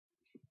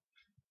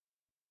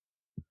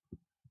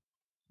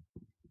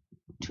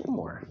Two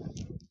more.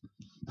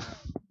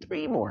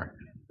 Three more.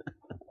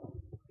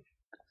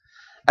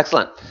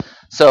 Excellent.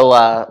 So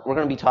we're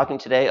going to be talking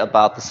today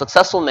about the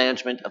successful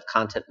management of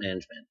content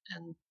management,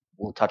 and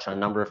we'll touch on a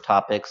number of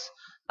topics.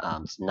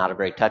 It's not a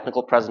very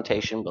technical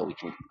presentation, but we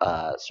can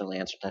certainly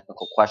answer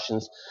technical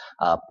questions.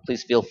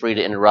 Please feel free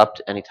to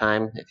interrupt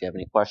anytime if you have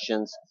any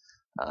questions,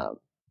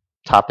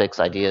 topics,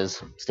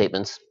 ideas,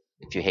 statements,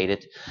 if you hate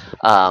it.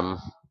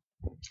 Let's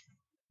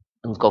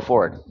go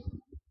forward.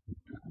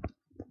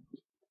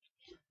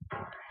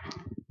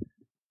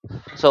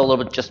 So a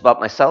little bit just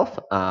about myself.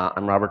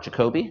 I'm Robert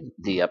Jacobi,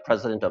 the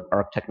president of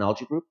ARC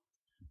Technology Group.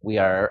 We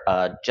are,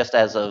 just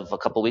as of a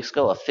couple weeks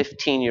ago, a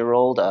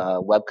 15-year-old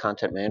web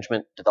content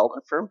management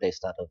development firm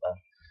based out of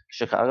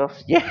Chicago.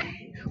 Yeah,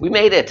 we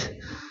made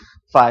it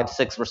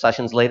 5-6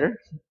 recessions later.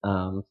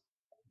 And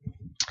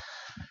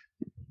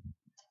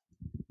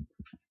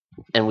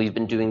we've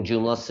been doing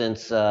Joomla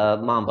since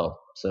Mambo.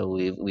 So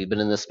we've been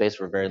in this space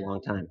for a very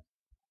long time.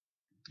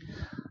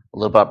 A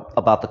little bit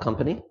about the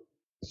company.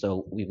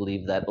 So we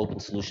believe that open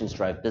solutions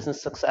drive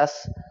business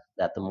success,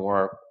 that the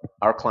more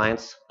our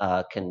clients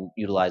can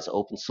utilize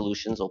open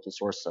solutions, open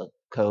source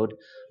code,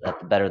 that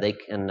the better they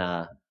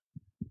can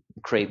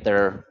create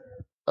their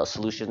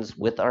solutions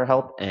with our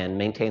help and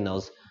maintain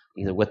those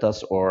either with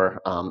us or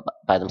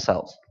by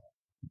themselves.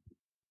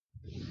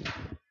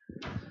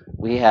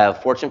 We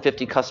have Fortune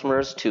 50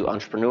 customers to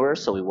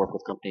entrepreneurs, so we work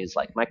with companies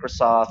like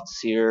Microsoft,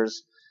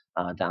 Sears,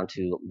 down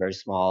to very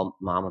small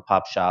mom and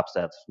pop shops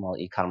that have small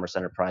e-commerce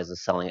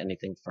enterprises selling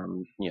anything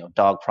from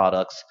dog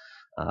products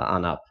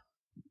on up.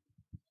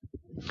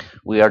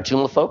 We are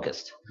Joomla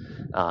focused.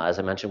 As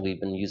I mentioned, we've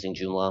been using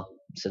Joomla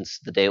since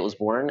the day it was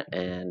born,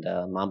 and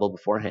Mambo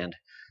beforehand.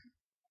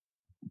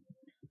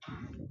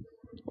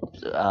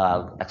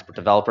 Expert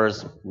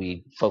developers,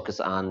 we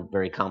focus on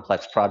very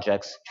complex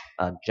projects,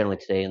 generally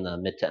today in the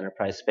mid to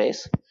enterprise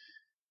space,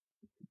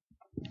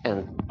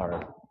 and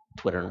our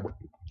Twitter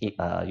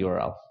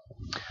URL.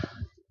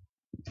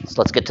 So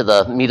let's get to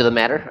the meat of the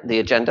matter, the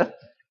agenda.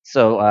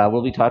 So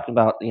we'll be talking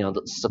about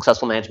the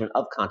successful management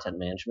of content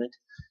management,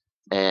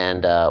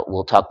 and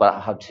we'll talk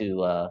about how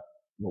to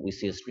what we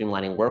see as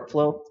streamlining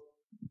workflow,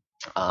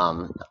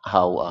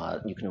 how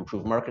you can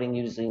improve marketing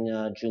using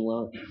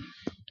Joomla,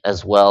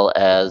 as well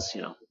as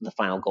the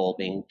final goal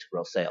being to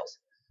grow sales.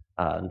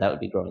 And that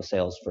would be growing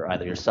sales for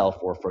either yourself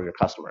or for your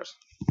customers.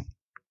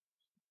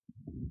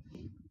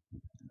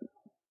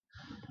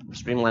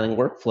 Streamlining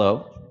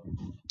workflow,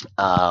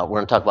 we're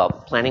going to talk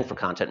about planning for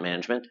content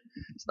management.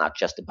 It's not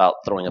just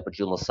about throwing up a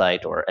Joomla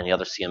site or any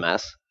other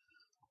CMS.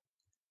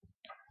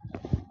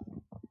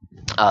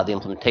 The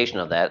implementation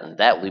of that, and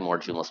that will be more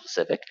Joomla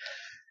specific,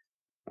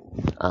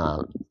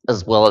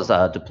 as well as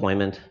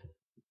deployment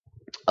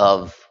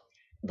of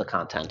the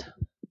content.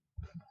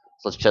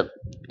 So let's jump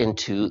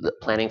into the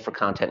planning for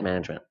content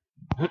management.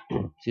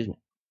 Excuse me.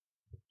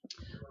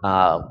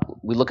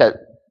 We look at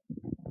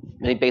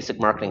many basic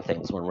marketing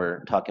things when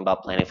we're talking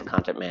about planning for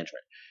content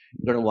management.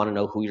 You're going to want to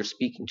know who you're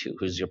speaking to,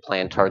 who's your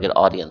planned target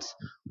audience,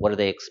 what are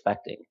they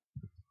expecting.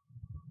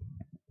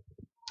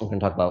 We're going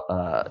to talk about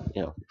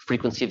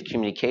frequency of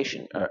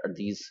communication. Are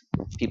these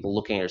people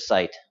looking at your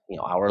site,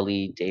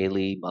 hourly,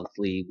 daily,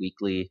 monthly,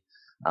 weekly?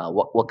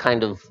 What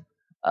kind of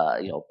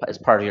as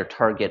part of your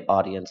target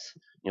audience,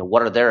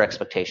 what are their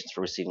expectations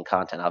for receiving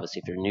content?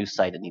 Obviously, if you're a new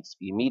site, it needs to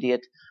be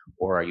immediate,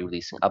 or are you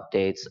releasing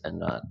updates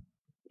and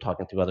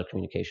talking through other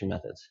communication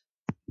methods?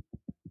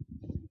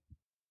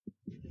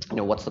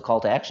 What's the call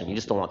to action? You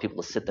just don't want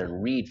people to sit there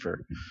and read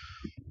for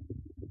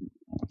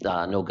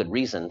no good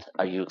reason.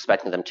 Are you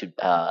expecting them to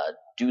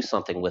do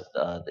something with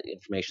the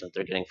information that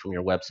they're getting from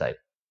your website?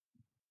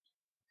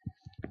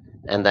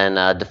 And then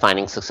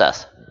defining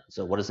success.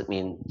 So what does it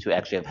mean to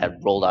actually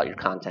have rolled out your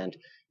content,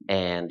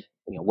 and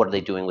what are they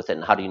doing with it,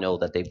 and how do you know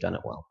that they've done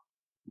it well?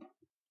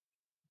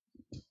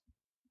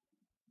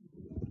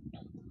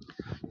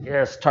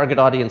 Yes, target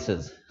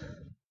audiences.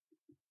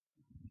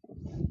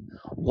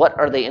 What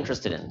are they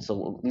interested in?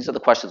 So these are the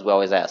questions we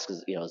always ask.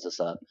 Is this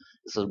a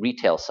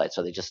retail site?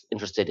 So are they just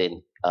interested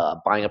in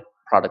buying a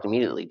product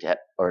immediately,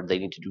 or they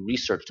need to do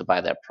research to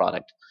buy that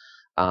product?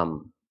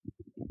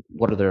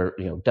 What are their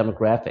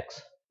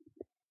demographics?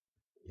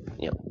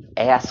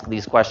 Ask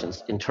these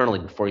questions internally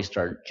before you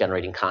start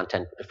generating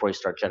content, before you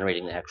start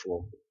generating the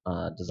actual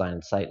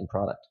design site and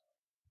product.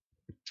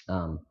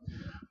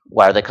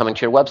 Why are they coming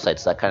to your website?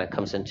 So that kind of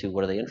comes into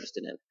what are they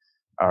interested in?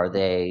 Are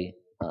they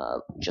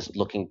just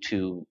looking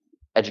to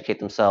educate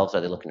themselves? Are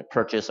they looking to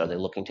purchase? Are they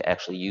looking to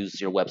actually use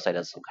your website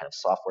as some kind of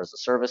software as a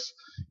service?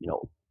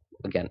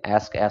 Again,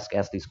 ask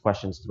these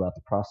questions throughout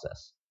the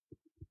process.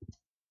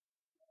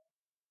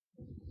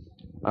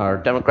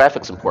 Are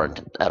demographics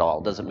important at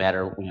all? Doesn't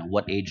matter,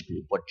 what age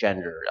group, what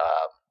gender,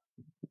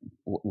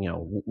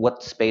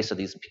 what space are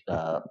these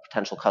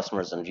potential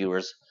customers and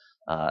viewers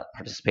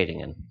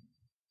participating in?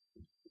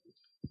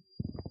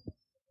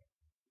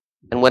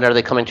 And when are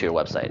they coming to your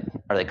website?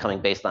 Are they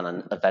coming based on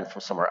an event from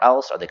somewhere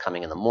else? Are they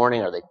coming in the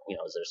morning? Are they,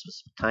 is there a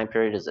specific time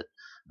period? Is it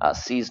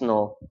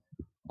seasonal?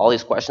 All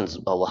these questions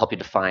will help you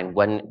define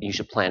when you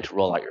should plan to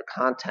roll out your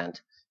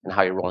content and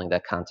how you're rolling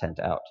that content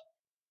out,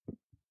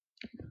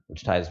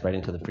 which ties right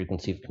into the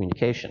frequency of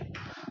communication.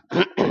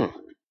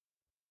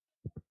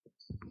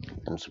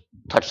 And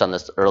touched on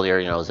this earlier.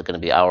 Is it going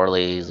to be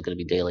hourly? Is it going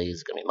to be daily?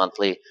 Is it going to be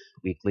monthly,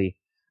 weekly?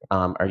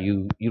 Are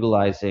you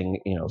utilizing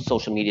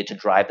social media to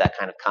drive that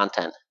kind of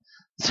content?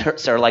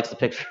 Sarah likes the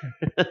picture.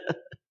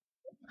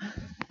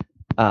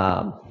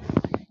 um,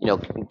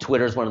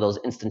 Twitter is one of those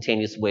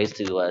instantaneous ways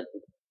to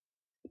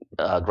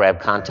grab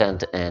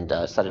content and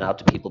send it out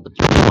to people, but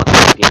you really want to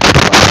engage your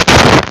website.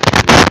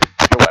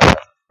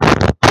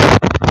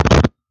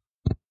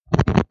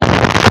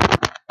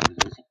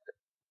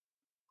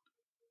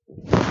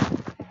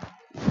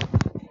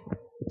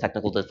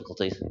 Technical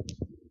difficulties.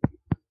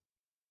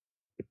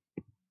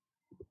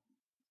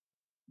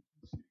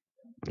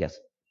 Yes.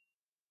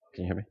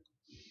 Can you hear me?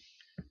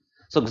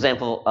 So,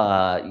 example,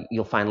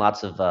 you'll find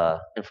lots of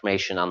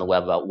information on the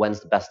web about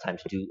when's the best time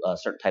to do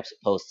certain types of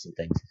posts and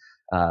things.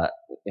 Uh,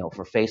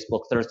 for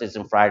Facebook, Thursdays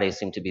and Fridays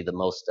seem to be the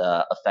most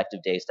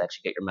effective days to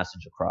actually get your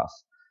message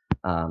across.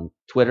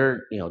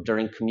 Twitter,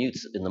 during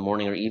commutes in the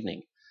morning or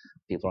evening,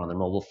 people are on their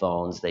mobile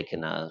phones. They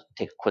can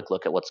take a quick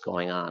look at what's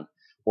going on.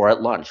 Or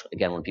at lunch,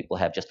 again, when people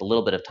have just a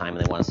little bit of time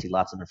and they want to see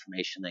lots of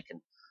information, they can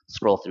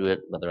scroll through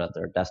it, whether at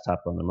their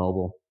desktop or on their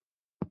mobile.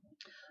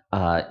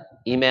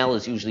 Email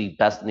is usually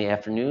best in the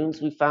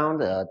afternoons, we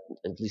found, at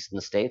least in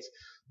the States.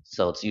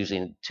 So it's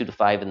usually 2 to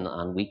 5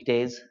 on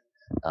weekdays,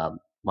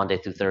 Monday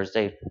through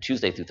Thursday.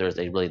 Tuesday through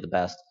Thursday, really the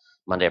best.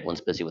 Monday, everyone's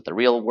busy with the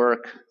real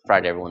work.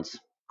 Friday, everyone's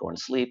going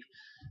to sleep.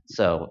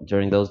 So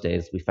during those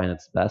days, we find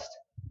it's best.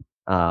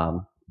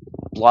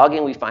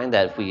 Blogging, we find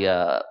that if we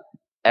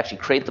actually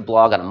create the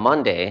blog on a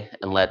Monday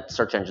and let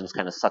search engines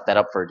kind of suck that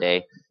up for a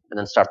day, and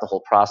then start the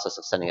whole process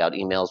of sending out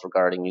emails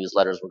regarding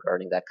newsletters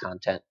regarding that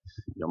content,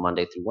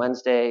 Monday through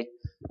Wednesday,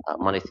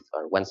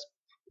 Wednesday,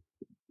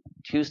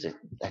 Tuesday.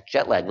 That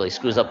jet lag really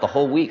screws up the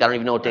whole week. I don't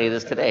even know what day it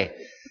is today.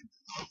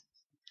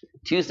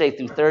 Tuesday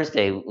through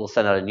Thursday, we'll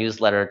send out a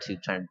newsletter to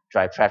try and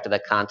drive traffic to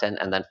that content,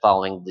 and then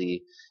following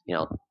the,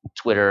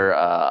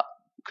 Twitter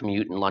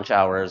commute and lunch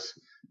hours,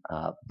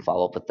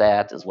 follow up with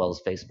that, as well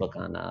as Facebook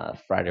on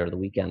Friday or the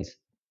weekends.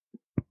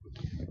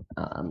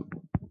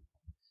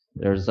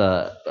 There's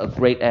a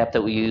great app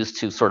that we use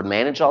to sort of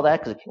manage all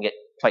that, because it can get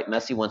quite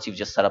messy once you've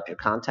just set up your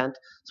content.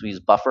 So we use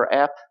Buffer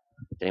app.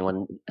 If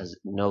anyone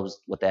knows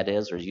what that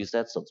is or has used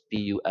that, so it's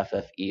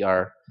Buffer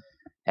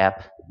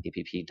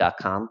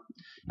app.com,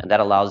 and that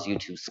allows you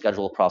to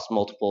schedule across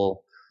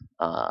multiple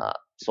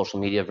social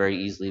media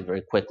very easily,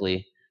 very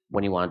quickly,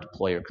 when you want to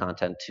deploy your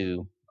content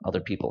to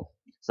other people.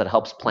 So that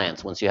helps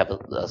plans. Once you have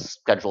a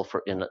schedule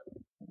for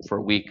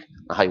a week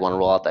on how you want to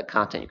roll out that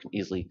content, you can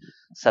easily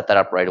set that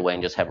up right away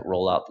and just have it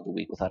roll out through the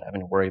week without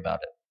having to worry about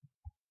it.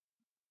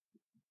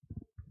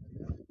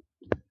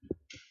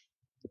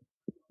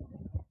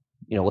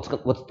 What's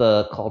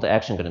the call to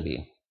action going to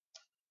be?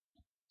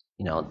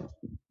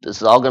 This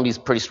is all going to be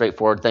pretty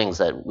straightforward things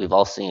that we've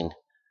all seen.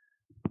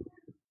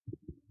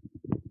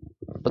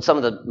 But some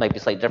of them might be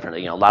slightly different.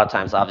 A lot of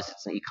times, obviously,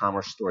 it's an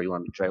e-commerce store. You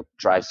want to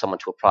drive someone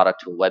to a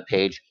product, to a web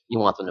page. You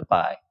want them to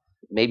buy.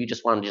 Maybe you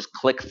just want them to just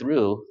click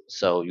through,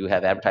 so you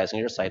have advertising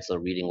on your site, so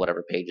they're reading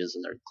whatever pages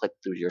and they're click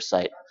through to your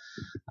site.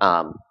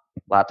 A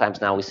lot of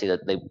times now we see that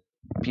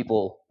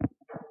people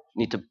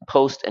need to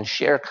post and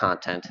share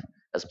content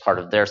as part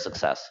of their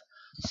success.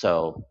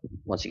 So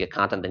once you get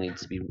content that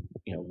needs to be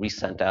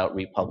resent out,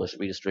 republished,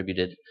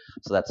 redistributed.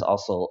 So that's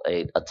also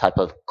a type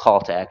of call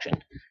to action.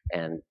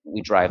 And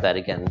we drive that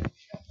again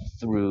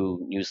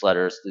through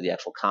newsletters, through the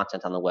actual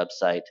content on the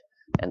website,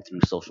 and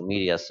through social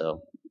media.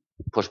 So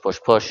push, push,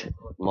 push,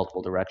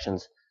 multiple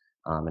directions,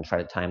 and try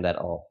to time that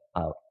all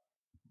out.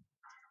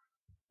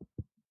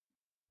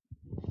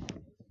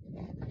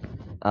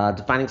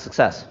 Defining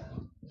success.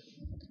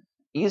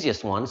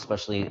 Easiest one,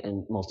 especially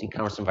in most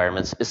e-commerce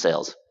environments, is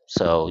sales.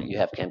 So you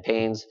have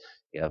campaigns,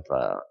 you have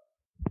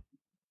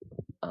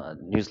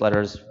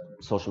newsletters,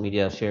 social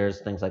media shares,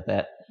 things like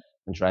that,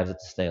 and drives it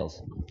to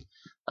sales.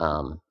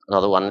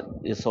 Another one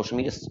is social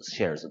media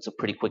shares. It's a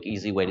pretty quick,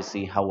 easy way to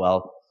see how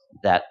well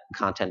that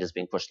content is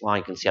being pushed along.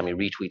 You can see how many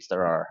retweets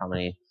there are, how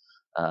many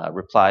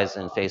replies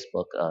in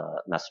Facebook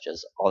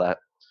messages, all that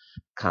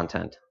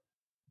content.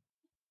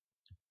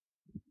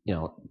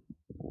 You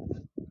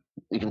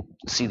can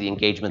see the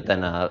engagement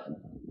then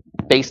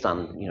based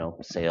on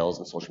sales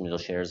and social media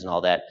shares and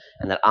all that,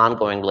 and that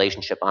ongoing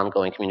relationship,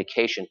 ongoing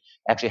communication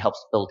actually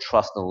helps build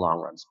trust in the long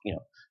run.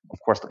 Of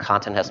course, the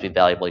content has to be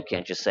valuable. You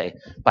can't just say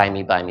buy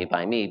me, buy me,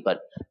 buy me.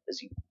 But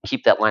as you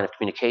keep that line of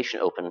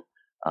communication open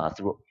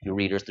through your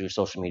readers, through your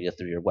social media,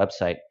 through your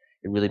website,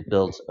 it really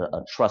builds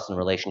a trust and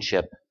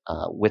relationship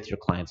with your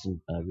clients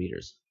and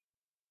readers.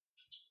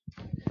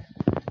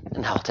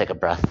 And now I'll take a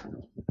breath.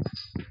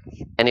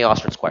 Any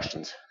ostrich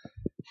questions?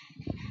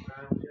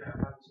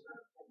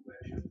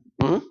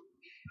 Mm-hmm.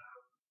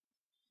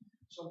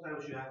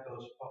 Sometimes you have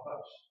those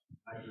pop-ups,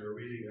 like you're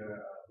reading a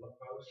blog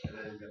post and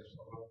then you get a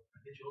pop-up.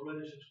 Did you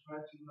already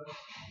subscribe to that?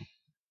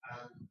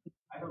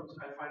 I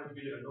find it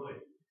really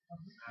annoying.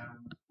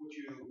 Would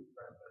you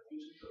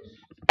use those?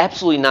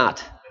 Absolutely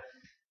not.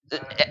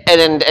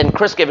 And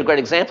Chris gave a great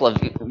example of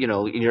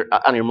you're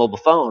on your mobile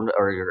phone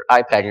or your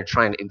iPad, you're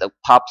trying to, it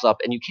pops up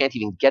and you can't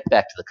even get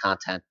back to the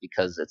content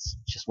because it's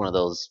just one of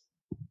those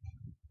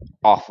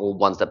awful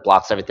ones that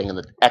blocks everything, and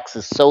the X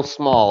is so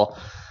small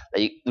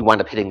that you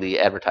wind up hitting the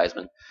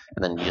advertisement,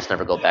 and then you just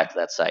never go back to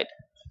that site.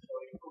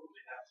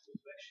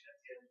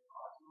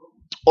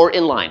 Or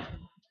inline.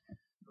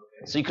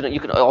 So you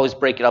can always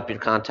break it up your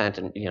content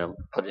and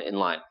put it in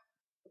line.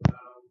 You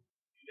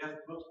have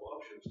multiple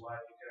options,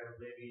 like you can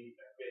maybe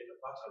create a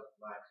button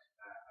like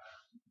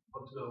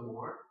want to know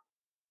more.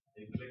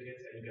 You click it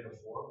and you get a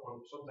form, or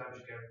sometimes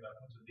you can put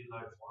a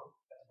inline form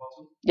at the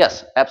bottom.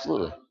 Yes,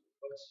 absolutely.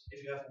 But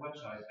if you have a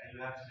website and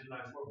you have the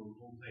inline form on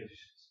all pages,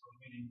 it's not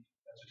really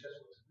that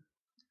successful.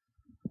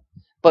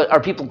 But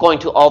are people going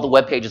to all the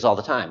web pages all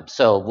the time?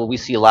 So what we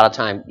see a lot of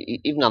time,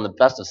 even on the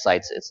best of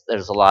sites,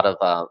 there's a lot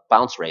of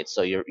bounce rates.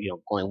 So you're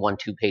going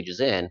 1-2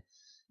 pages in,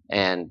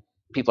 and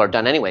people are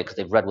done anyway because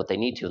they've read what they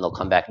need to, and they'll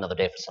come back another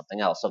day for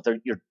something else. So if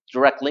you're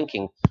direct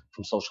linking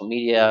from social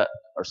media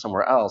or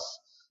somewhere else,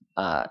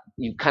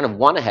 you kind of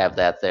want to have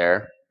that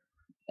there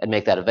and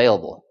make that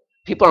available.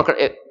 People aren't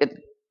going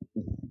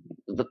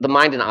the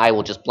mind and eye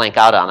will just blank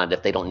out on it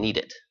if they don't need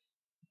it.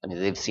 I mean,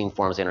 they've seen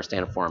forms, they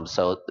understand forms.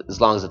 So as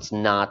long as it's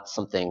not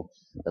something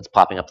that's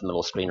popping up in the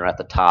middle of the screen or at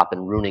the top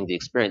and ruining the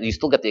experience, you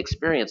still get the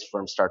experience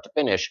from start to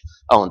finish.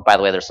 Oh, and by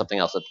the way, there's something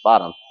else at the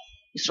bottom.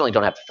 You certainly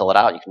don't have to fill it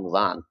out. You can move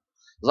on. As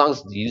long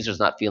as the user's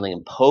not feeling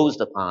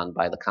imposed upon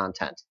by the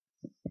content,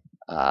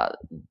 uh,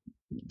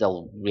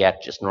 they'll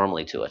react just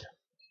normally to it.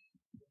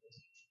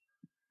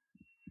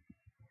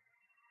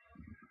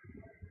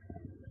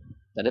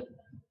 Is that it?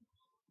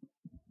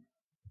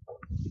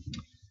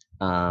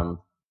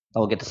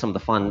 I'll get to some of the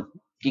fun,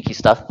 geeky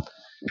stuff.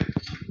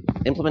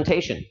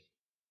 Implementation.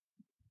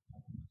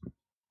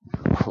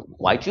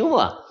 Why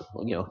Joomla?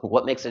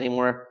 What makes it any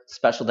more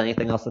special than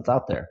anything else that's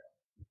out there?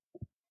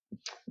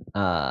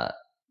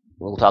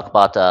 We'll talk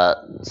about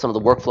some of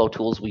the workflow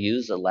tools we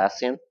use,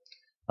 Atlassian,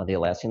 the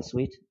Atlassian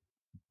suite,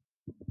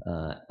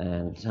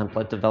 and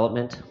template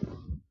development,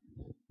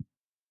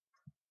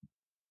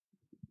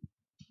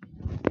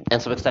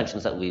 and some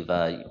extensions that we've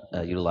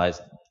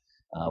utilized.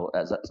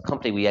 As a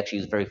company, we actually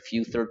use very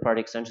few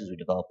third-party extensions. We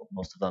develop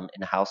most of them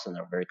in-house, and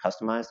they're very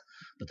customized.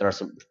 But there are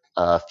some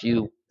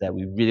few that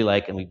we really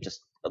like, and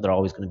they're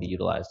always going to be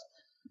utilized.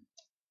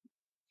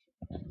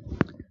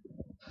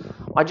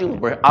 Why Joomla?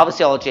 We're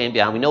obviously all at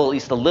JMBI. We know at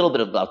least a little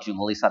bit about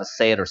Joomla, at least how to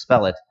say it or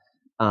spell it.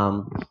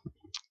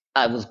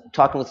 I was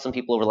talking with some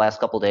people over the last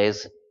couple of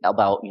days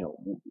about,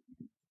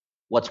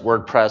 what's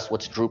WordPress,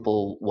 what's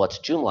Drupal, what's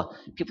Joomla.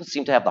 People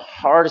seem to have the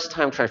hardest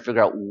time trying to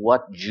figure out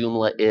what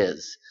Joomla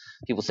is.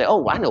 People say,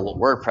 oh, I know what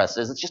WordPress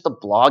is. It's just a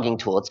blogging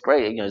tool. It's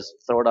great. Just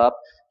throw it up,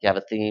 you have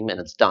a theme, and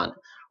it's done.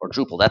 Or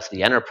Drupal, that's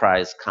the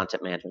enterprise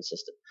content management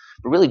system.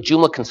 But really,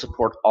 Joomla can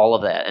support all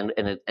of that.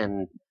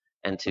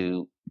 And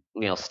to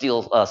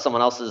steal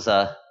someone else's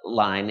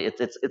line,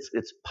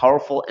 it's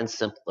powerful and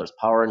simple. There's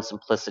power and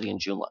simplicity in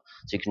Joomla.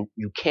 So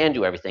you can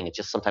do everything. It's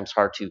just sometimes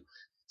hard to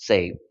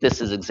say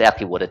this is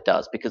exactly what it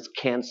does because it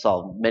can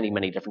solve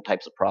many different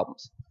types of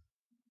problems.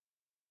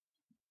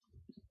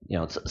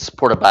 It's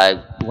supported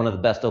by one of the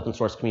best open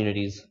source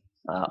communities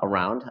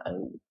around.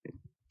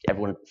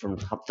 Everyone from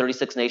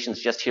 36 nations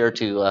just here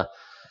to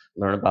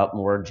learn about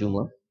more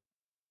Joomla.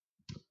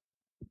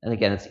 And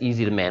again, it's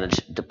easy to manage,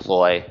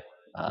 deploy,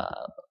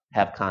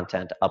 have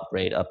content,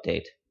 upgrade,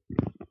 update.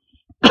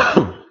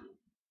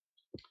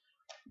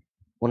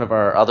 One of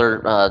our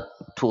other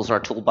tools in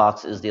our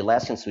toolbox is the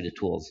Atlassian suite of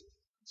tools.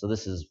 So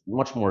this is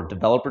much more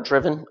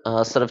developer-driven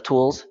set of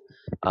tools,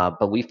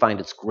 but we find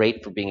it's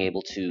great for being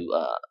able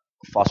to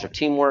foster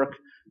teamwork,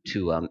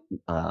 to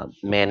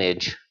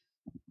manage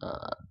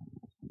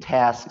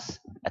tasks,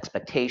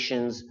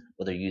 expectations,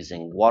 whether you're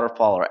using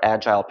waterfall or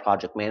agile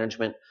project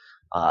management.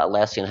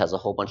 Atlassian has a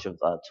whole bunch of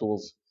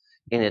tools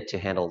in it to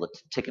handle the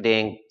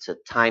ticketing, to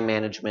time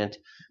management,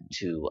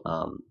 to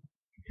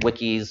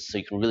wikis, so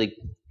you can really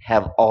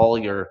have all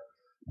your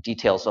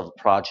details of the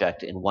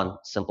project in one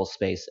simple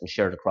space and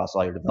share it across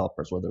all your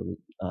developers, whether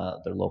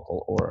they're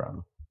local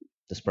or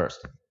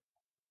dispersed.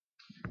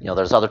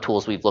 There's other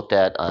tools we've looked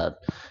at,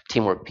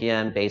 Teamwork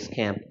PM,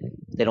 Basecamp.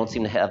 They don't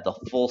seem to have the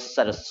full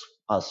set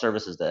of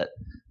services that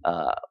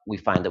we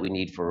find that we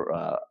need for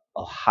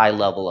a high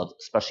level of,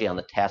 especially on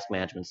the task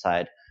management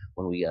side,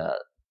 when we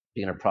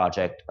begin a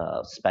project,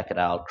 spec it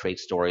out, create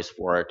stories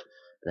for it,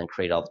 and then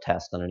create all the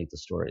tasks underneath the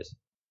stories.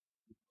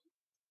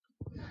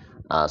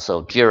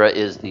 So Jira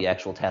is the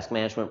actual task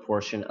management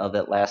portion of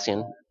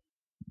Atlassian,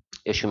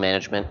 issue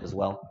management as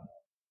well.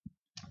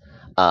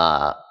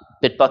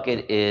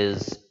 Bitbucket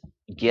is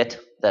Git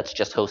that's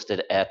just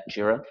hosted at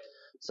Jira.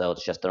 So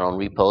it's just their own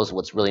repos.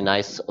 What's really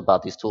nice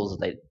about these tools is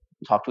they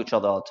talk to each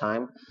other all the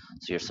time.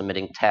 So you're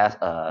submitting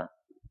tasks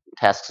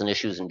and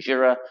issues in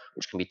Jira,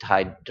 which can be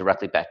tied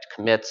directly back to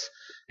commits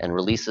and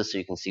releases, so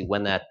you can see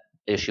when that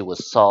issue was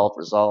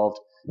resolved,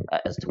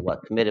 as to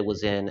what commit it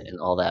was in, and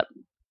all that.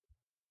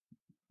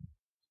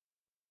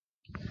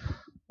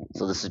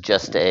 So this is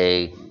just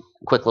a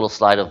quick little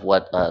slide of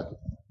what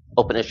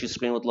open issue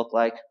screen would look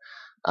like.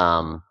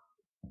 Um,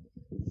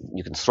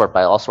 you can sort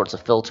by all sorts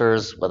of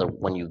filters, whether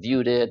when you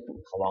viewed it,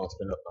 how long it's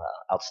been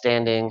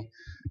outstanding.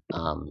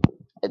 Um,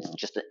 it's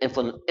just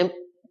an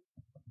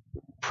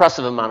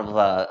impressive amount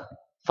of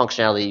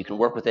functionality. You can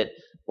work with it.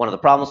 One of the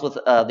problems with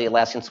the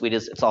Atlassian suite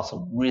is it's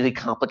also really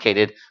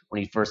complicated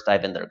when you first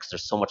dive in there because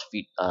there's so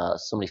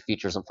many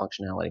features and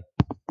functionality.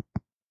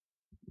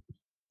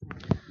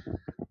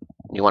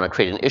 You want to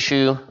create an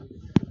issue,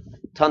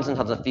 tons and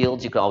tons of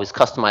fields. You can always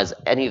customize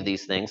any of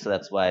these things, so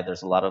that's why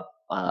there's a lot of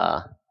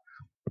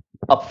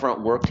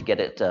upfront work to get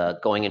it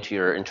going into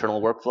your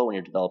internal workflow when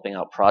you're developing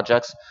out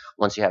projects.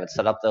 Once you have it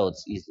set up, though,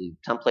 it's easily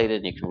templated,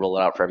 and you can roll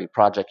it out for every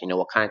project. You know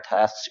what kind of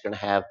tasks you're going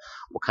to have,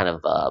 what kind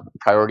of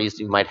priorities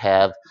you might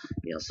have.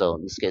 So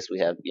in this case, we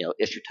have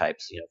issue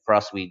types. For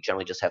us, we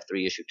generally just have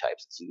 3 issue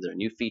types. It's either a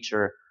new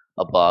feature,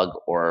 a bug,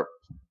 or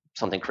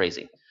something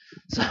crazy.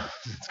 So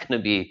it's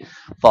going to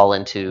fall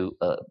into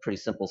a pretty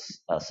simple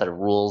set of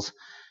rules,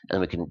 and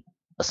we can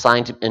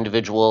assign to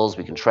individuals.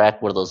 We can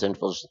track where those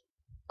individuals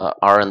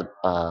are in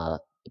the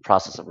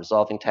process of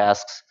resolving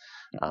tasks,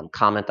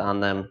 comment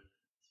on them.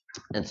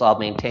 And it's all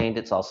maintained.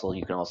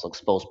 You can also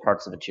expose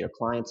parts of it to your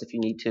clients if you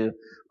need to,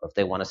 or if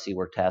they want to see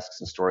where tasks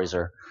and stories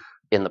are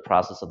in the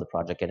process of the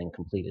project getting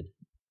completed.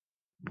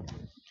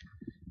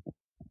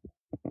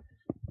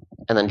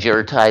 And then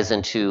Jira ties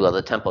into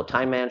the tempo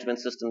time management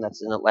system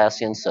that's in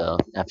Atlassian, so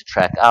you have to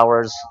track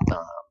hours.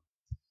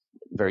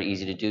 Very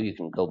easy to do. You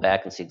can go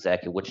back and see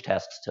exactly which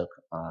tasks took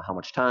how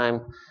much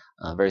time.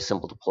 Very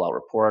simple to pull out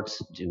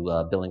reports, do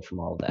billing from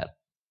all of that.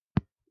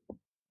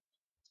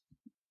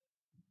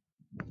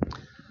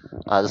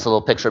 This is a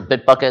little picture of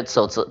Bitbucket.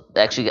 So it's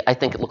actually, I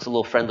think it looks a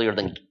little friendlier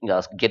than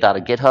Git out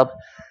of GitHub,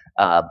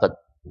 but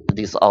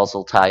these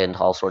also tie into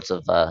all sorts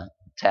of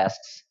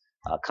tasks.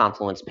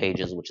 Confluence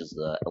Pages, which is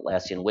the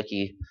Atlassian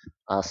Wiki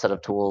set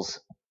of tools,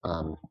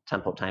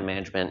 tempo time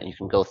management, and you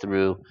can go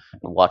through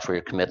and watch where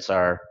your commits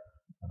are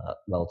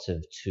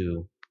relative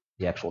to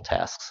the actual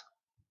tasks.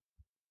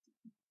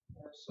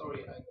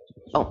 Sorry, I got a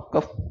question. Oh, go.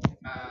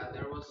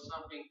 There was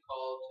something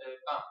called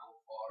Bamboo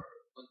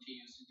for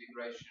continuous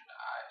integration.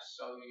 I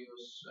saw you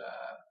use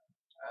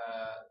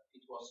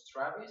it was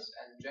Travis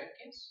and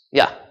Jenkins.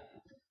 Yeah.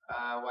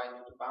 Why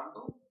not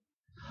Bamboo?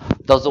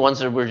 Those are the ones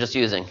that we're just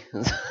using.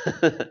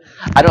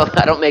 I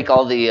don't make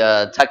all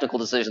the technical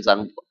decisions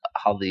on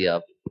how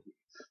the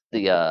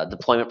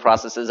deployment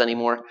process is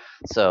anymore.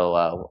 So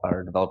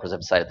our developers have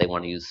decided they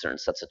want to use certain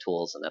sets of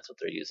tools, and that's what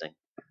they're using.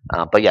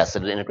 But yes,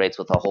 it integrates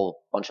with a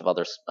whole bunch of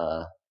other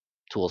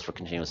tools for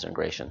continuous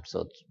integration.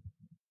 So it's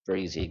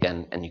very easy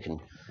again, and you can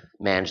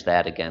manage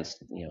that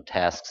against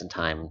tasks and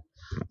time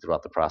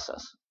throughout the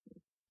process.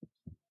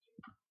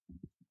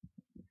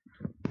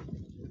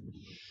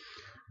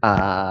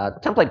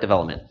 Template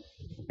development.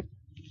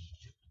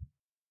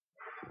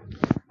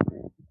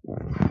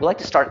 We like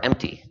to start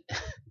empty.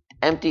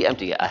 empty,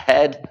 a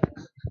head,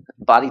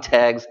 body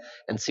tags,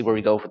 and see where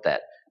we go with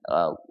that.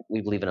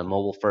 We believe in a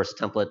mobile-first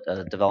template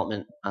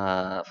development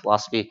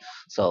philosophy,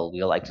 so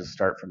we like to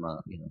start from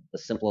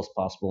as simple as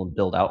possible and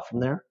build out from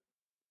there.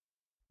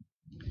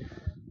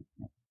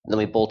 Then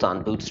we bolt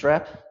on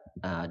Bootstrap,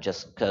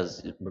 just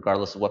because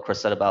regardless of what Chris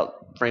said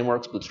about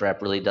frameworks,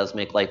 Bootstrap really does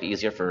make life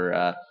easier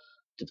for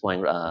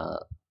deploying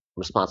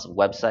responsive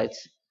websites.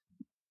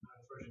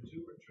 Version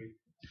 2 or 3?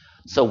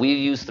 So we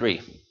use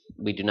 3.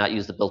 We do not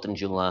use the built-in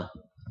Joomla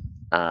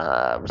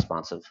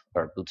responsive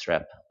or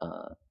Bootstrap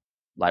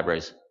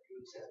libraries. You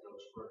would set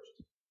those first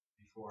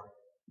before,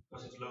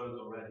 because it's loaded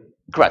already.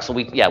 Correct. So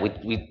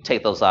we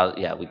take those out.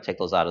 Yeah, we take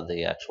those out of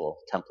the actual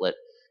template,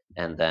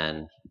 and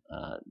then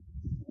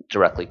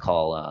directly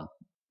call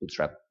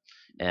Bootstrap,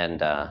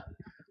 and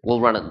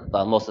we'll run it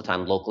most of the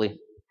time locally,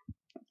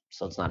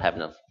 so it's not having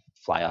to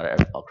fly out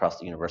across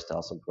the universe to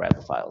also grab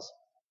the files.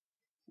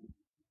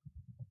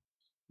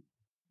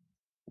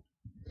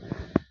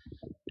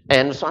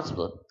 And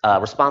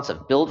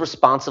responsive. Build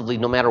responsively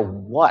no matter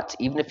what,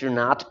 even if you're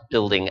not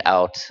building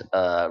out,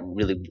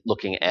 really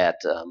looking at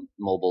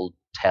mobile,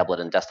 tablet,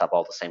 and desktop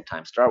all at the same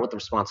time. Start with the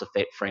responsive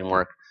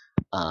framework.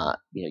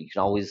 You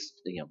can always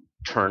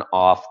turn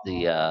off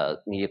the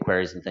media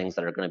queries and things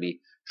that are going to be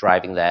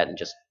driving that, and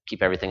just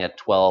keep everything at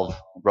 12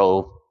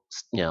 row,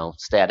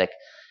 static,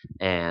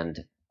 and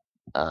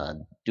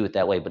do it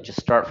that way. But just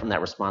start from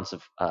that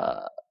responsive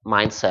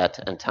mindset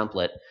and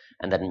template,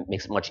 and then it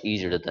makes it much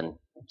easier to then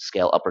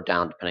scale up or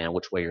down depending on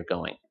which way you're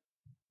going.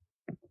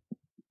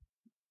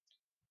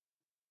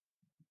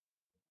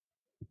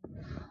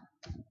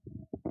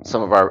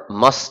 Some of our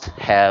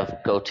must-have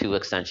go-to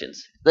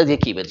extensions. The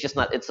Jacobi, it's just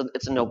not. It's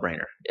a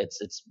no-brainer.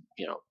 It's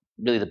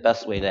really the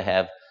best way to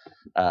have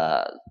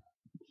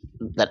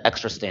that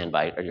extra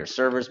standby. Or your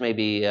servers may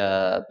be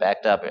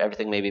backed up.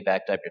 Everything may be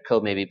backed up. Your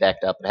code may be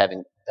backed up. But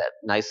having that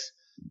nice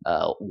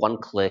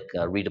one-click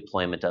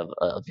redeployment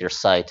of your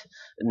site,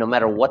 no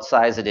matter what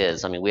size it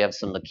is. I mean, we have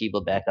some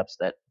Jacobi backups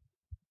that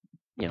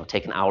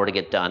take an hour to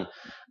get done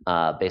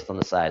based on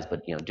the size,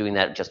 but doing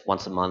that just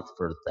once a month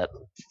for that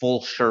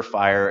full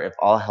surefire, if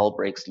all hell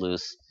breaks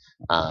loose,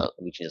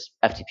 we can just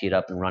FTP it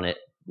up and run it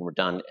we're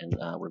done and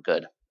we're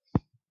good.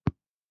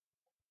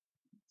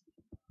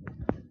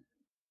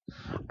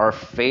 Our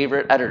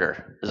favorite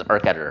editor is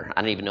Arc Editor.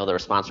 I didn't even know they were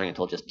sponsoring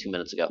until just 2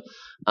 minutes ago.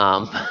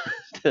 Um,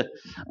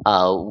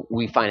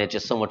 we find it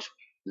just so much,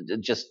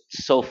 just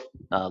so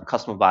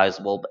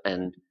customizable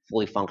and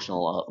fully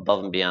functional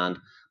above and beyond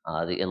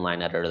the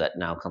inline editor that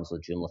now comes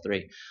with Joomla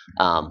 3.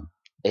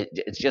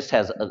 It just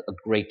has a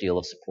great deal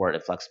of support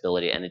and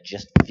flexibility, and it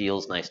just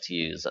feels nice to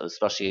use,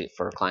 especially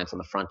for clients on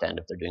the front end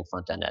if they're doing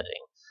front end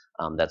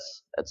editing.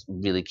 That's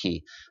really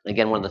key. And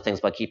again, one of the things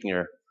about keeping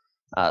your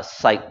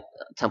site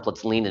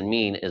templates lean and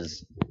mean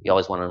is you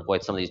always want to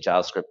avoid some of these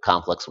JavaScript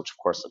conflicts, which of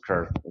course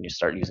occur when you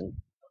start using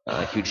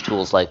huge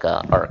tools like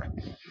Arc.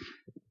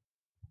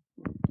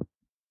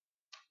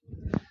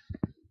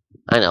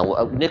 I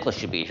know Nicholas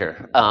should be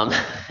here, and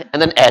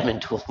then admin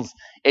tools.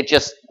 It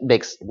just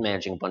makes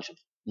managing a bunch of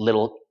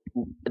little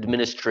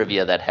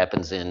administrivia that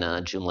happens in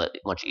Joomla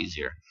much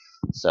easier.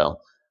 So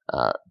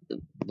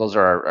those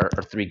are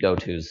our three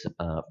go-tos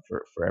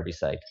for every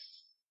site.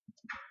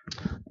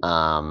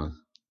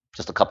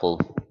 Just a couple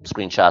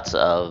screenshots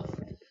of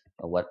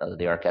what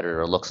the Arc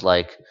editor looks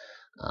like.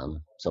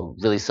 So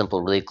really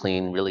simple, really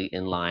clean, really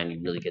inline.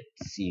 You really get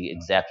to see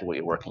exactly what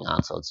you're working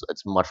on. So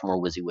it's much more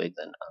WYSIWYG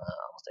than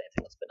almost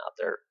anything that's been out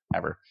there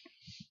ever.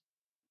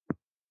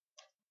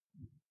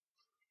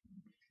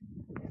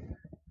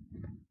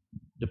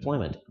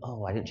 Deployment.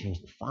 Oh, I didn't change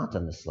the font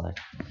on this slide.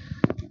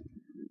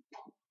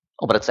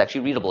 Oh, but it's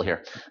actually readable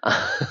here.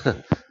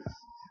 So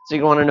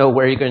you want to know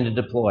where you're going to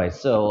deploy.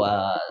 So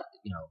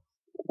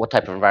what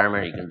type of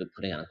environment are you going to be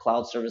putting on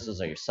cloud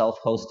services? Are you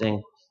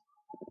self-hosting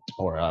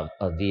or a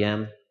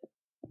VM?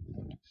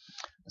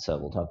 So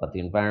we'll talk about the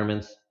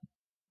environments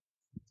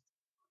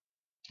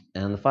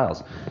and the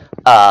files.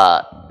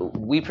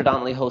 We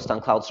predominantly host on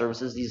cloud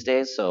services these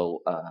days.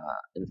 So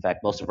in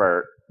fact, most of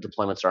our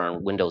deployments are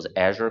on Windows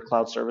Azure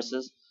cloud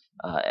services.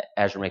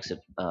 Azure makes it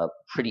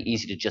pretty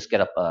easy to just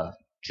get up a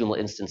Joomla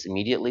instance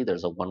immediately.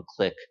 There's a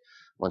one-click,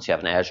 once you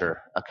have an Azure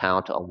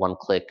account, a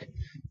one-click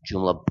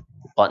Joomla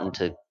button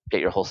to get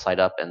your whole site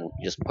up, and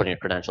you just put in your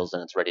credentials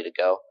and it's ready to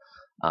go.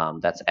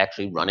 That's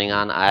actually running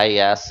on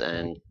IIS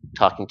and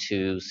talking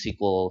to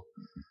SQL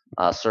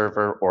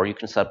Server, or you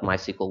can set up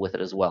MySQL with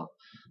it as well.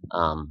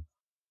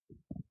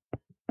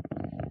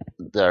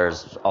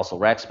 There's also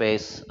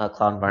Rackspace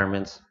cloud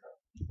environments.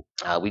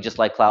 We just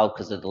like cloud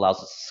because it allows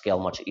us to scale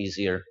much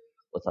easier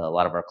with a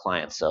lot of our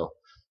clients. So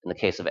in the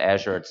case of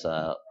Azure, it's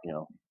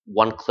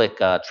one-click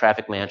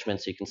traffic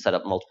management, so you can set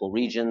up multiple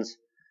regions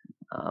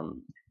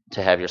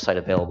to have your site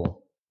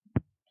available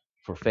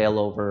for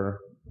failover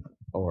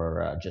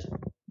or just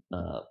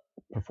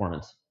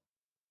performance.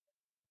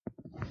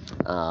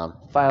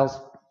 Files,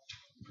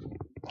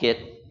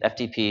 Git,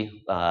 FTP.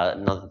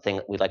 Another thing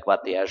that we like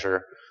about the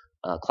Azure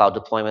cloud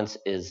deployments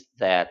is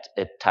that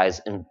it ties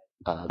in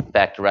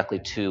back directly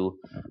to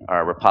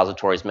our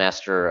repository's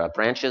master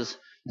branches.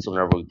 So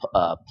whenever we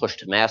push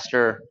to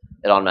master,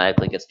 it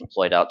automatically gets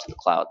deployed out to the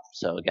cloud.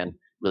 So again,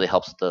 really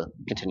helps the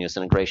continuous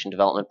integration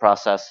development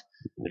process.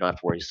 We don't have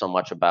to worry so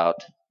much about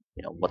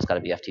what's got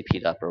to be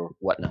FTP'd up or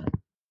whatnot.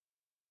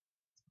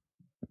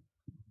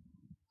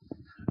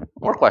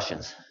 More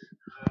questions?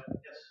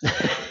 Yes.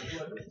 You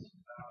have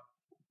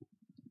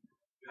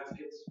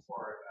kits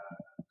for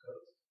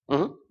code.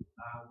 Mm-hmm.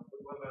 But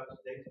what about the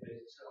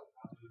database itself?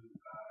 How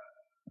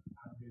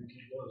do you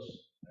keep those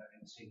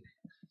in sync?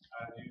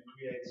 Do you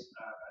create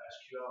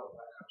SQL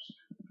backups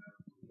and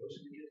put those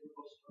in the Git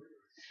repository?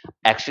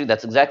 Actually,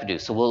 that's exactly what we do.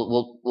 So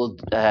we'll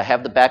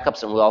have the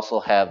backups, and we'll also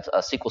have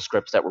SQL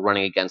scripts that we're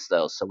running against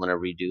those. So whenever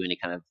we do any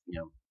kind of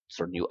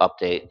sort of new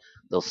update,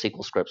 those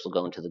SQL scripts will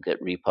go into the Git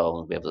repo,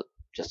 and we have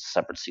just a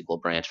separate SQL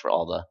branch for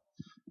all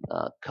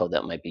the code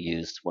that might be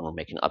used when we're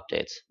making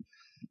updates.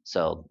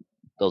 So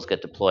those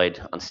get deployed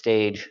on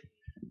stage,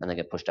 and they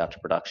get pushed out to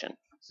production.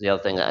 So the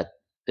other thing that I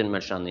didn't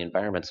mention on the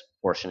environments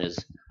portion is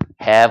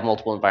have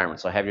multiple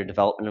environments. So have your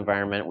development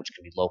environment, which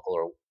can be local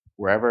or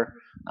wherever.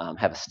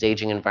 Have a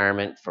staging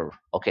environment for,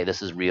 okay,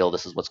 this is real,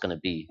 this is what's going to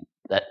be.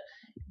 That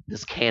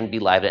this can be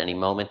live at any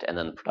moment, and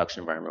then the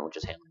production environment, which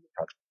is handling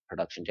the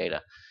production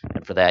data.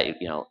 And for that,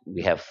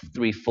 we have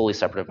 3 fully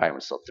separate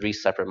environments. So 3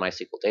 separate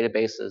MySQL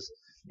databases,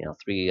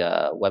 3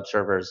 web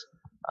servers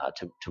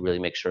to really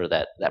make sure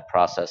that that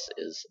process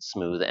is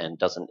smooth and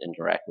doesn't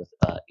interact with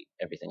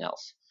everything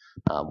else.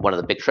 One of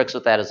the big tricks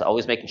with that is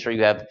always making sure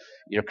you have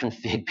your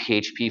config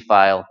PHP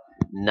file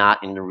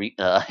not in the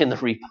repo,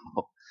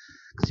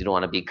 because you don't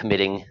want to be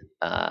committing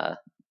to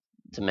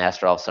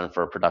master all of a sudden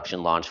for a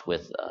production launch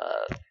with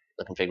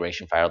the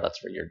configuration file that's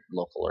for your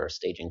local or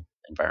staging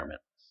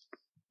environment.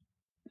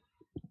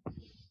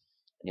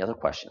 Any other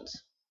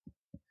questions?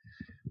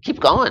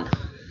 Keep going. What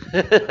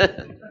about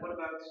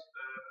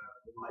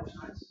the live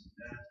sites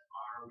that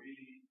are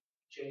really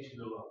changing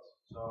a lot?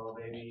 So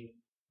maybe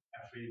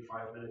every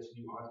 5 minutes,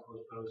 new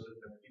articles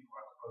posted, and people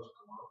are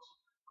posting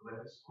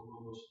comments on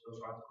those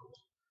articles.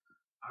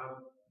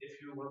 If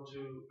you want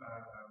to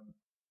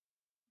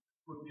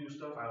put new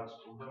stuff out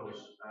on those.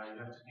 You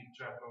have to keep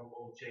track of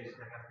all the changes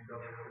that have to be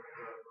done in the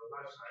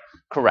life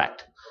cycle.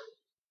 Correct.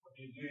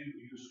 Do you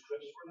use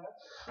scripts for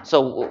that?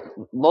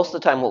 So most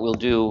of the time, what we'll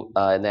do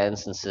in that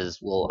instance is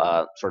we'll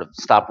sort of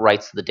stop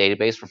writes to the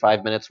database for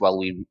 5 minutes while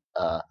we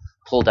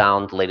pull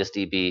down the latest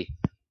DB,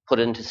 put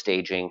it into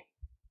staging,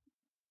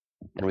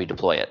 and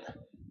redeploy it.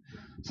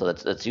 So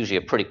that's usually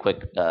a pretty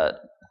quick.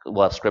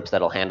 We'll have scripts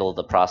that'll handle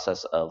the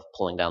process of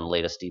pulling down the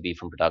latest DB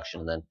from production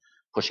and then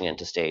pushing it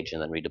into stage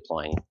and then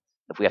redeploying.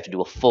 If we have to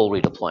do a full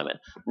redeployment,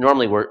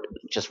 normally we're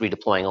just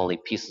redeploying only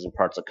pieces and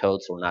parts of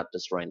code, so we're not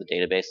destroying the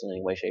database in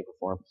any way, shape,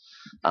 or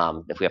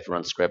form. If we have to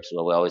run scripts,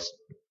 well, we always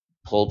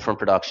pull from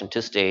production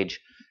to stage,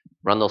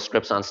 run those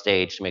scripts on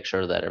stage to make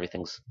sure that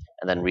everything's,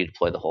 and then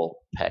redeploy the whole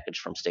package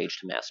from stage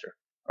to master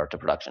or to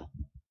production.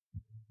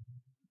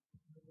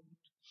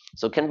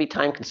 So it can be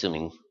time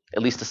consuming,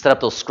 at least to set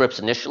up those scripts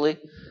initially,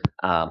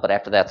 but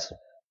after that's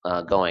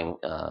going,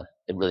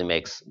 it really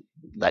makes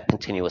that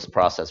continuous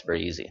process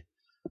very easy.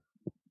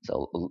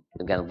 So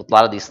again, with a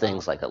lot of these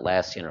things like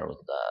Atlassian or with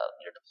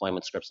your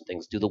deployment scripts and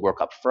things, do the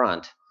work up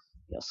front,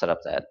 set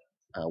up that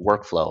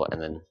workflow,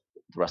 and then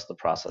the rest of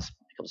the process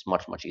becomes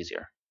much, much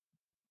easier.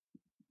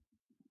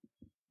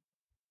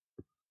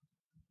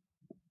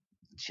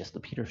 It's just the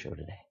Peter show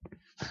today.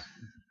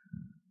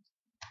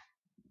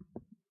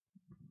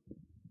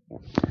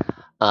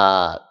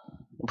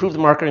 Improve the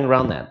marketing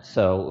around that.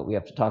 So we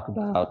have to talk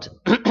about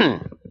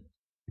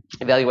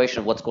evaluation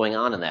of what's going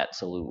on in that.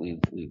 So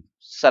we've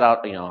set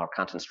out our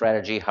content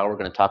strategy, how we're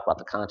going to talk about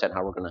the content,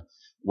 how we're going to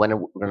when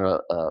we're going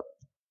to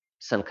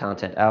send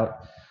content out.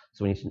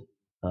 So we need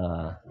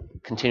to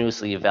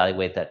continuously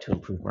evaluate that to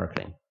improve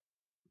marketing.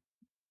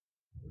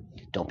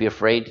 Don't be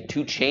afraid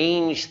to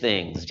change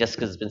things just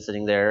because it's been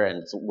sitting there and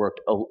it's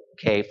worked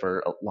okay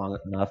for long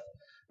enough.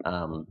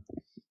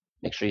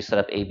 Make sure you set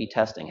up A/B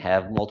testing.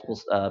 Have multiple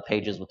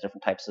pages with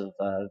different types of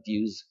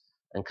views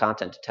and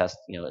content to test,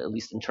 at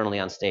least internally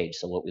on stage.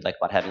 So what we like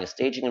about having a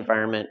staging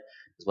environment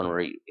is when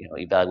we're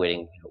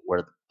evaluating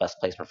where the best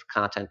placement for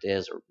content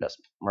is or best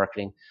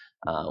marketing.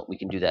 We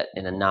can do that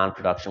in a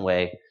non-production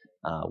way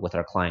with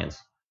our clients.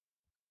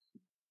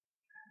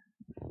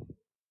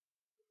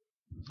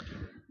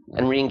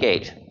 And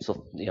re-engage.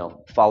 So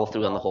follow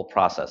through on the whole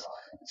process.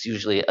 It's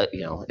usually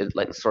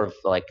like sort of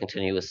like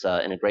continuous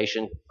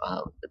integration.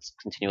 It's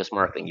continuous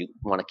marketing. You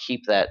want to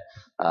keep that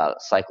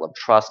cycle of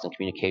trust and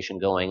communication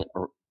going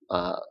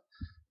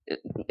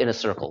in a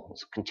circle.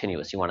 It's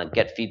continuous. You want to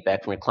get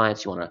feedback from your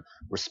clients. You want to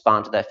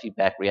respond to that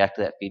feedback, react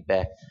to that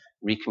feedback,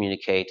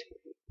 re-communicate,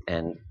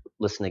 and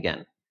listen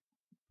again.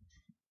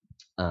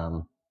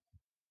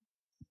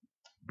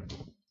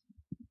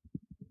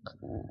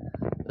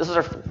 This is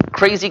our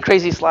crazy,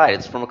 crazy slide.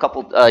 It's from a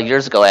couple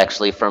years ago,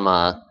 actually, from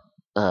a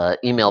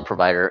email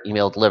provider,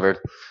 email delivered.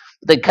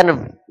 They kind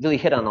of really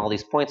hit on all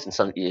these points in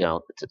some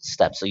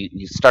steps. So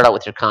you start out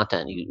with your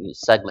content, you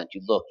segment,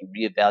 you look, you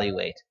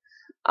reevaluate,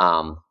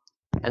 and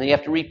then you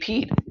have to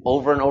repeat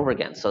over and over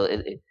again. So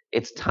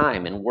it's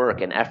time and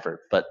work and effort,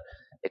 but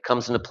it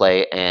comes into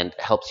play and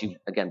helps you,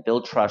 again,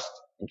 build trust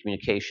and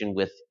communication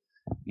with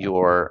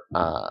your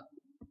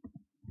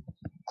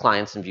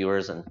clients and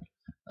viewers and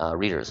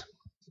readers.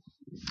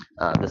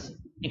 I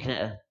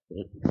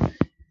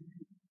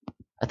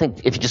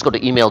think if you just go to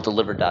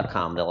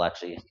emaildelivered.com, they'll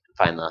actually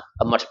find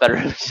a much better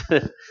image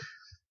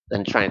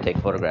than trying to take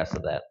photographs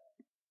of that.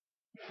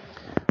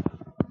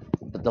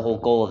 But the whole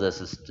goal of this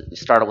is to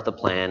start out with a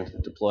plan,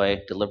 deploy,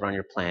 deliver on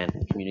your plan,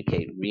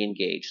 communicate,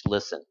 re-engage,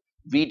 listen,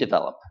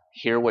 redevelop,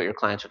 hear what your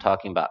clients are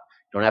talking about.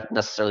 You don't have to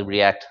necessarily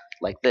react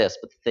like this,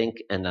 but think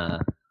and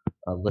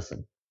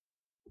listen.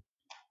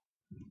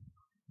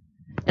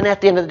 And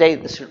at the end of the day,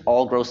 this should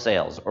all grow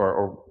sales,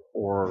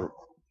 or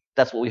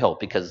that's what we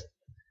hope, because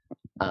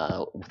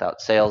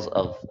without sales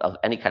of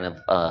any kind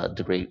of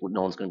degree,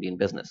 no one's going to be in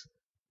business.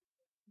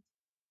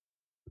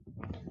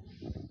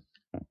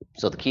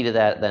 So the key to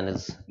that then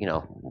is,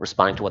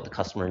 responding to what the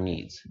customer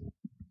needs.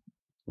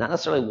 Not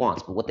necessarily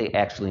wants, but what they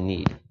actually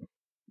need.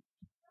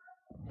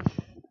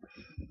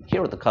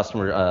 Hear what the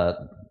customer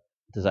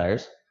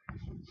desires,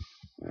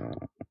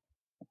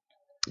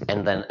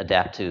 and then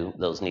adapt to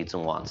those needs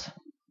and wants.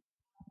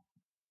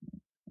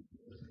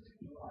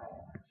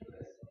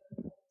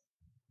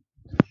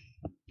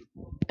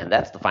 And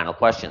that's the final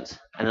questions.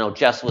 I know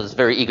Jess was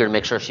very eager to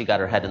make sure she got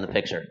her head in the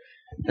picture.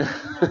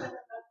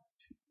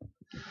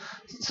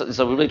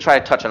 So we really try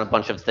to touch on a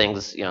bunch of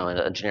things, in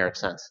a generic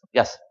sense.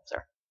 Yes,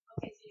 sir.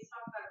 Okay, so you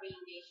talked about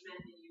re-engagement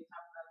and you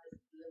talked about this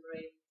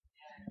delivery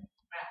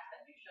graph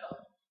that you showed.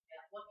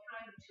 And what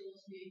kind of tools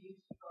do you use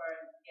for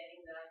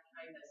getting that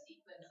kind of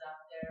sequence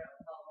out there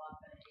of follow up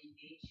and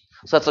engage?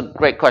 So that's a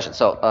great question.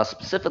 So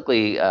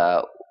specifically,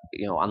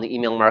 on the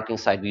email marketing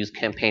side, we use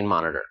Campaign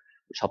Monitor,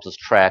 which helps us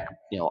track,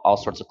 all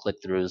sorts of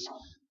click-throughs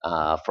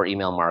for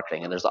email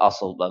marketing. And there's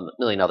also a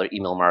million other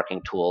email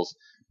marketing tools.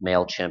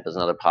 MailChimp is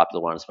another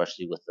popular one,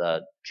 especially with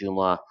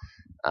Joomla,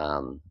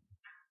 and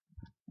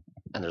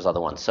there's other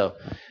ones. So,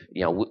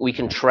 we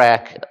can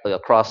track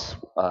across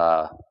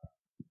the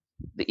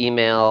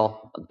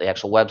email, the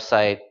actual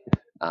website,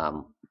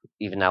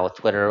 Even now with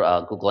Twitter,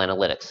 Google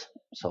Analytics.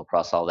 So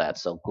across all that,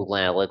 so Google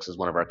Analytics is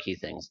one of our key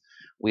things.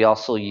 We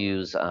also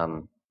use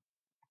a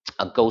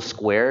Go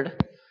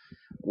Squared,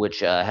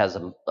 which has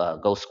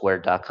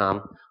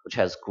GoSquared.com, which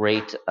has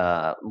great,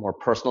 more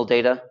personal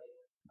data.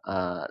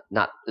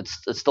 Not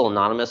it's still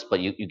anonymous, but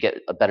you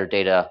get a better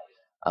data.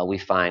 We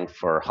find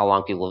for how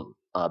long people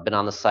have been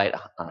on the site,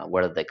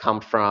 where did they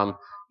come from,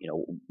 you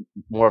know,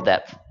 more of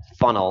that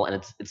funnel, and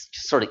it's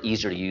just sort of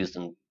easier to use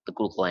than the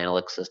Google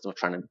Analytics system of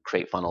trying to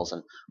create funnels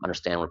and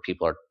understand where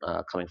people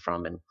are coming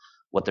from and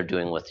what they're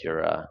doing with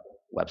your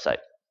website.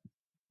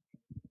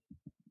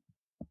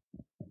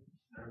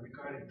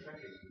 Regarding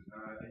tracking,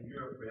 in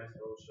Europe we have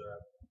those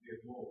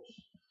weird laws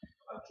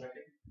about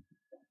tracking,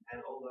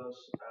 and all those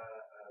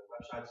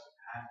websites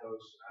have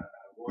those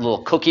Little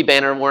warnings. cookie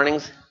banner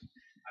warnings.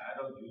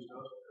 I don't use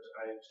those because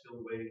I'm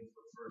still waiting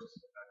for the first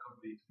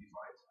company to be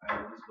fined.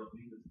 I just don't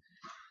need it.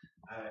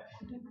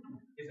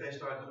 If they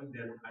start doing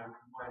them, I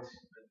might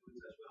do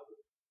it as well.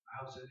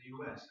 How's in the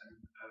US?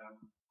 And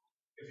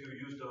if you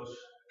use those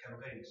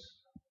campaigns,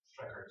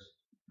 trackers,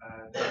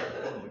 do you have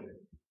to cope with it?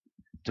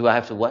 Do I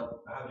have to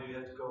what? How do you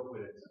have to cope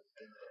with it?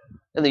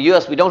 In the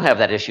U.S., we don't have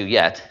that issue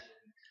yet.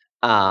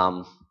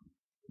 But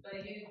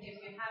if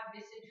you have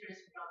visitors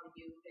from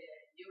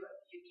Europe,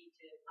 you need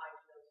to find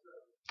those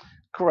roads.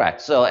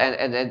 Correct. So,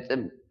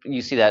 and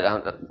you see that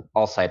on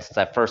all sites. It's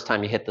that first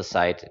time you hit the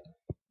site,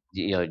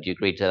 you know, you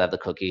agree to have the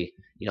cookie.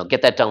 You know,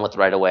 get that done with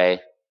right away,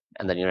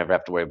 and then you never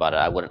have to worry about it.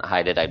 I wouldn't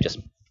hide it. I just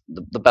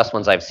the best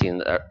ones I've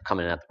seen are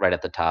coming at right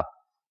at the top.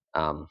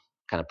 Kind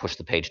of push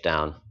the page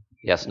down.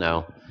 Yes,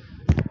 no,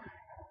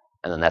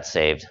 and then that's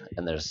saved.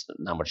 And there's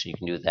not much you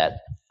can do with that.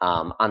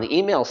 On the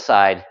email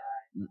side,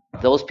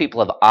 those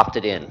people have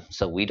opted in,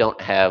 so we don't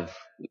have.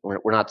 We're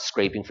not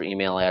scraping for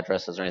email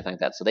addresses or anything like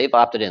that. So they've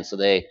opted in, so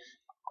they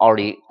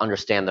already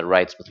understand the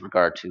rights with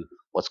regard to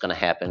what's going to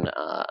happen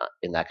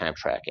in that kind of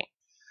tracking.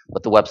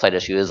 But the website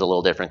issue is a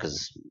little different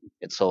because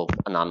it's so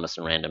anonymous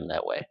and random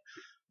that way.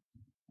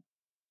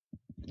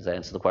 Does that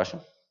answer the question?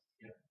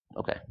 Yeah.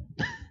 Okay.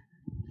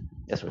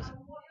 Yes, Ruth. What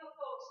are your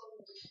thoughts on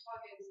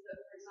plugins that,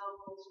 for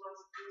example,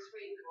 automatically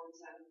screen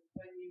content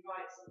when you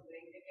write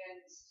something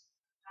against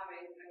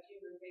having a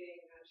human being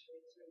actually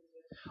tweet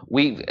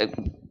it?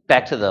 We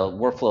back to the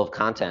workflow of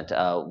content.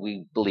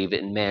 We believe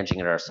in managing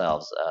it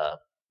ourselves.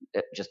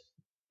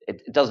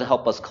 It doesn't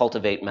help us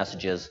cultivate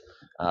messages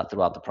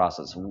throughout the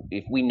process.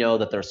 If we know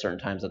that there are certain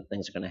times that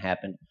things are going to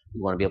happen,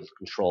 we want to be able to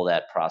control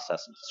that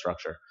process and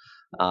structure.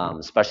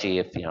 Especially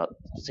if, you know,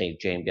 say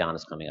Jay and Beyond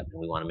is coming up, and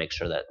we want to make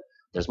sure that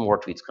there's more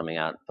tweets coming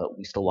out, but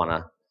we still want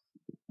to.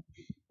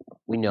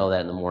 We know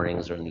that in the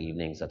mornings or in the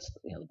evenings, that's,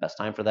 you know, the best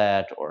time for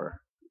that, or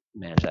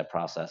manage that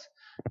process.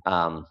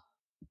 You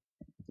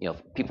know,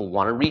 if people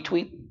want to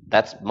retweet,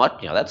 that's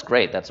that's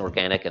great. That's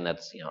organic, and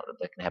that's, you know,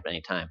 that can happen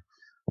anytime.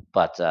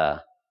 But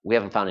we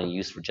haven't found any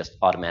use for just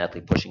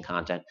automatically pushing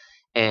content,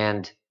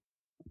 and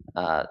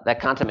that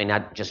content may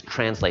not just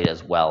translate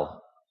as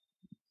well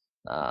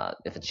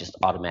if it's just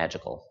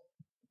automagical.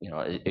 You know,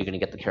 are you going to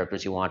get the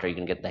characters you want? Are you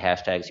going to get the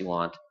hashtags you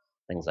want?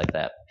 Things like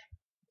that.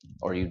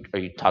 Or are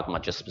you talking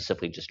about just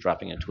specifically just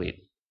dropping a tweet?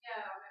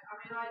 Yeah, I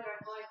mean, I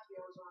don't like the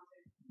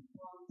automatic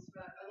ones,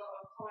 but a lot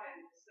of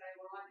clients say,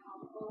 well, I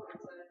can't bother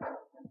to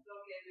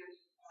log in and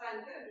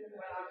send it.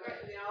 When I've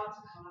written the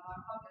article and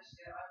I've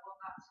published it, I want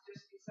that to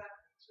just be sent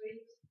in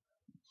tweets.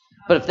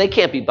 But if they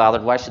can't be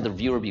bothered, why should the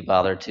viewer be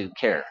bothered to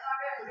care?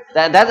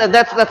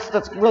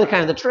 That's really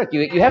kind of the trick.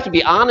 You have to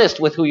be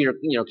honest with who you're,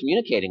 you know,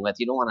 communicating with.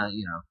 You don't want to,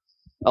 you know,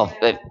 oh,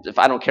 if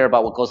I don't care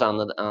about what goes on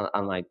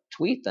on my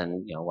tweet,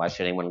 then, you know, why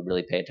should anyone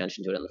really pay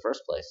attention to it in the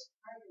first place?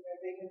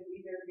 They can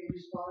either be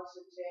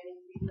responsive to any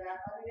feedback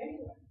on it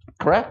anyway.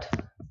 Correct.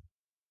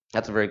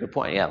 That's a very good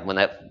point. Yeah, when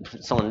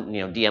someone,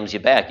 you know, DMs you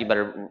back, you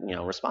better, you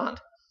know, respond,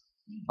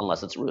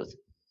 unless it's Ruth.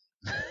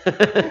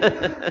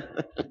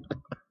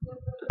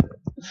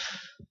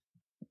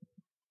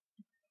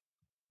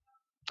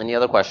 Any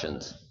other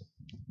questions?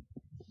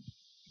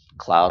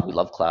 Cloud, we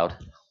love cloud.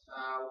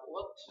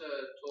 What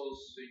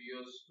tools do you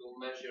use to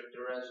measure the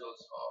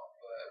results of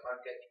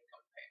marketing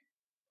campaign?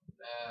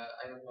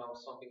 I don't know,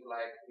 something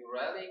like New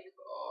Relic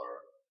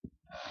or.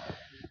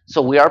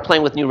 So we are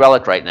playing with New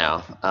Relic right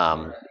now.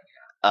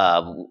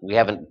 We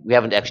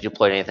haven't actually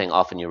deployed anything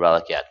off of New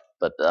Relic yet,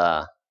 but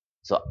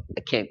so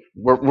I can't.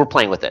 We're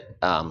playing with it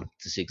to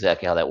see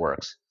exactly how that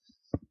works.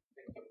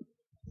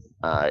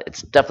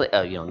 It's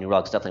definitely, you know, New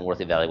Relic's definitely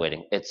worth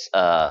evaluating. It's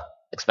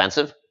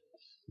expensive,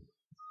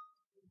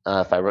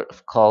 if I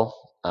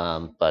recall,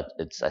 but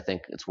I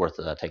think it's worth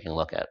taking a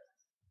look at.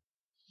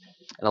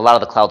 And a lot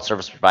of the cloud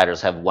service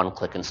providers have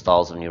one-click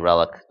installs of New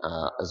Relic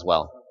as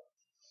well.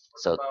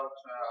 So about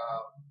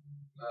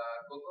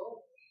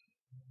Google,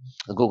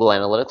 the Google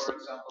Analytics. for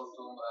example,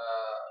 to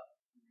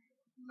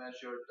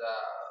measure the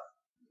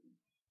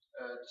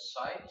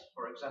site,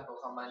 for example,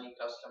 how many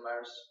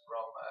customers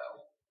from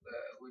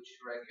which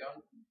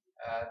region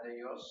they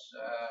use.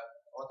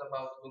 What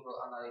about Google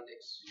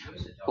Analytics? You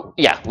use it? Or?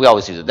 Yeah, we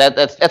always use it.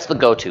 That's the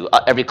go-to.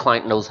 Every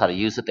client knows how to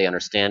use it. They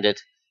understand it.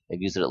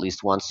 They've used it at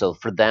least once. So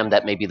for them,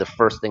 that may be the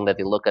first thing that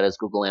they look at is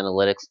Google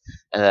Analytics,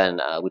 and then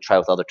we try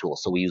with other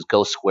tools. So we use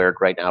Go Squared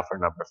right now for a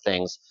number of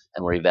things,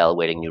 and we're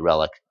evaluating New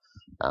Relic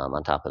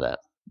on top of that.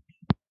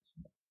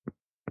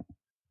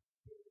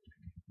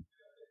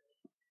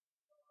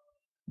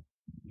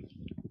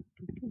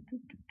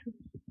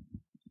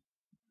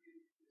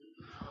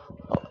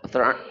 If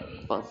there aren't,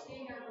 well,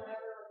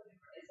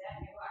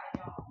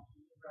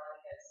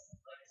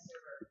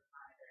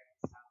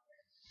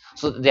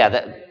 so yeah,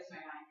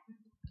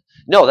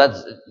 no,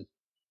 that's.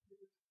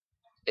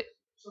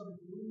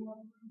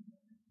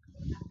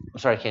 I'm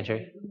sorry, I can't hear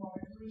you.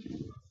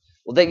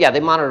 Well, they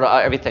monitor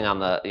everything on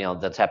the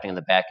that's happening in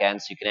the back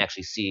end, so you can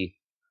actually see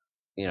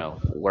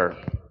where.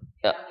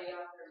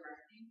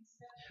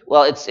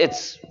 Well,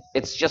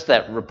 it's just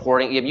that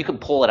reporting. You can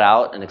pull it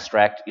out and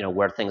extract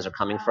where things are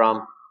coming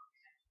from.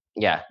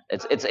 Yeah,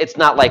 it's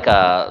not like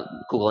a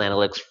Google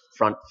Analytics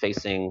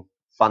front-facing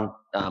fun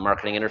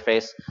marketing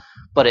interface,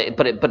 but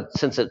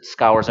since it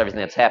scours everything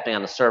that's happening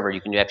on the server,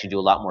 you can actually do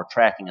a lot more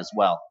tracking as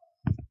well.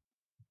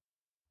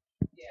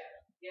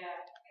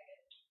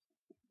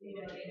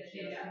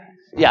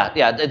 Yeah,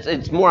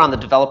 it's more on the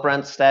developer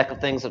end stack of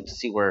things to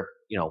see where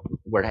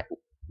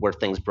where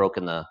things broke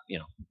in the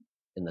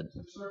in the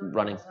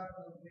running.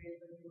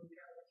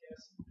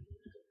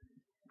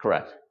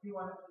 Correct.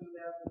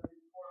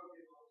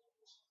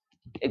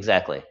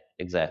 Exactly.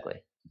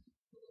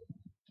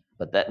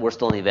 But that we're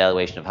still in the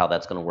evaluation of how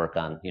that's going to work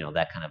on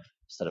that kind of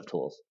set of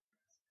tools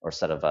or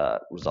set of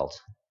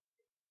results.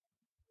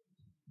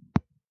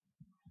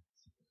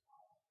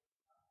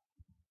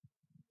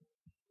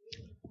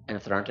 And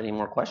if there aren't any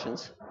more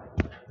questions,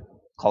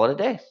 call it a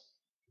day.